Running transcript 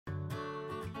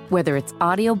Whether it's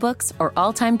audiobooks or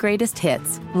all-time greatest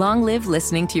hits, long live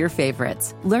listening to your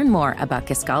favorites. Learn more about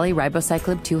Kisqali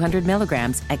Ribociclib 200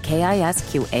 milligrams at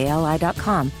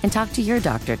KISQALI.com and talk to your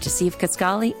doctor to see if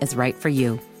Kisqali is right for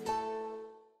you.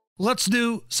 Let's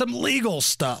do some legal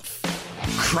stuff.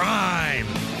 Crime,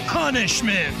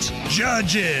 punishment,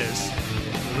 judges,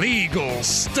 legal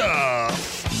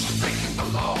stuff.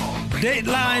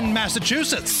 Dateline,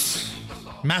 Massachusetts.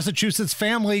 Massachusetts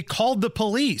family called the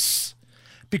police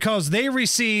because they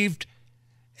received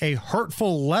a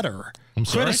hurtful letter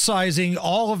criticizing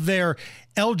all of their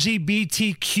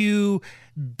LGBTQ,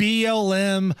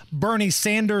 BLM, Bernie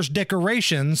Sanders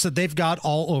decorations that they've got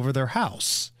all over their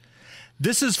house.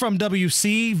 This is from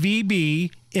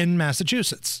WCVB in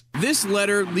Massachusetts. This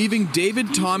letter leaving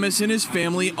David Thomas and his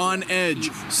family on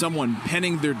edge. Someone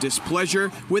penning their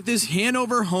displeasure with his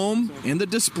Hanover home and the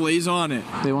displays on it.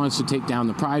 They want us to take down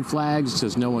the pride flags. It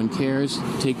says no one cares.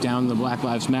 Take down the Black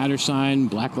Lives Matter sign.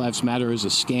 Black Lives Matter is a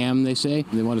scam, they say.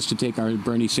 They want us to take our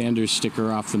Bernie Sanders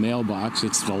sticker off the mailbox.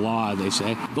 It's the law, they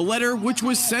say. The letter, which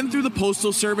was sent through the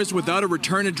Postal Service without a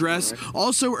return address,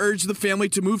 also urged the family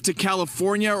to move to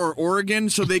California or Oregon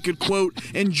so they could, quote,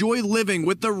 enjoy living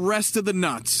with the rest of the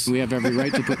nuts. We have every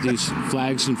right to put these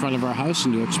flags in front of our house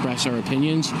and to express our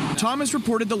opinions. Thomas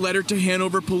reported the letter to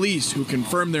Hanover police, who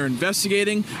confirmed they're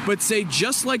investigating, but say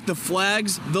just like the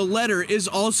flags, the letter is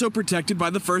also protected by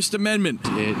the First Amendment.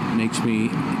 It makes me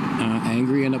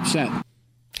angry and upset.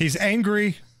 He's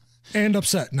angry and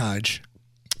upset, Nige.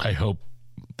 I hope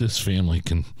this family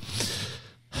can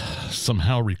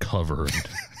somehow recover and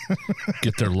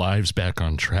get their lives back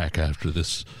on track after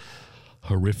this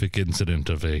horrific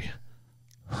incident of a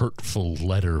hurtful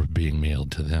letter being mailed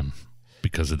to them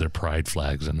because of their pride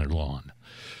flags in their lawn.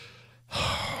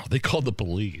 They called the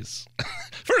police.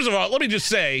 First of all, let me just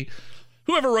say,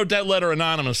 whoever wrote that letter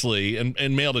anonymously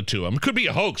and mailed it to them, it could be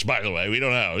a hoax, by the way. We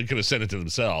don't know. They could have sent it to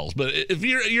themselves. But if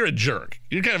you're a jerk.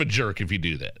 You're kind of a jerk if you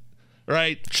do that,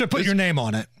 right? Should put your name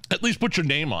on it. At least put your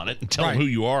name on it and tell them who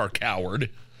you are, coward.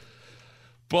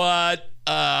 But,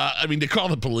 they call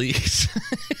the police.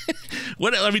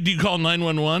 Do you call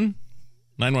 911?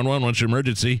 911, what's your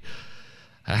emergency?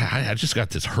 I just got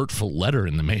this hurtful letter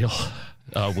in the mail.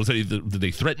 Did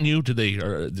they threaten you? Did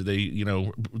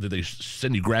they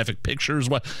send you graphic pictures?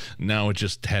 What? No, it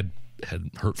just had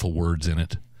hurtful words in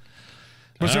it.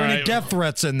 Was there any death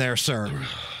threats in there, sir?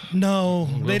 No,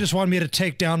 they just wanted me to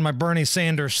take down my Bernie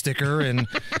Sanders sticker and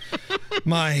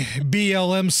my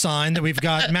BLM sign that we've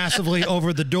got massively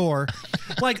over the door.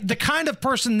 Like the kind of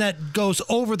person that goes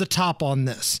over the top on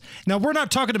this. Now, we're not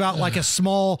talking about like a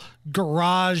small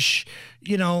garage,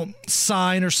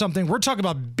 sign or something. We're talking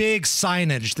about big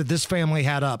signage that this family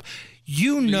had up.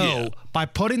 By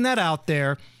putting that out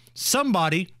there,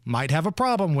 somebody might have a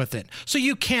problem with it. So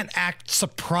you can't act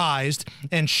surprised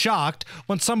and shocked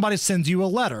when somebody sends you a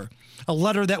letter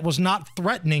that was not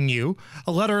threatening you,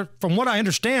 a letter, from what I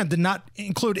understand, did not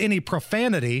include any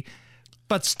profanity,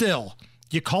 but still,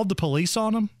 you called the police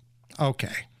on them?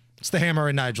 Okay. It's the Hammer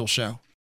and Nigel Show.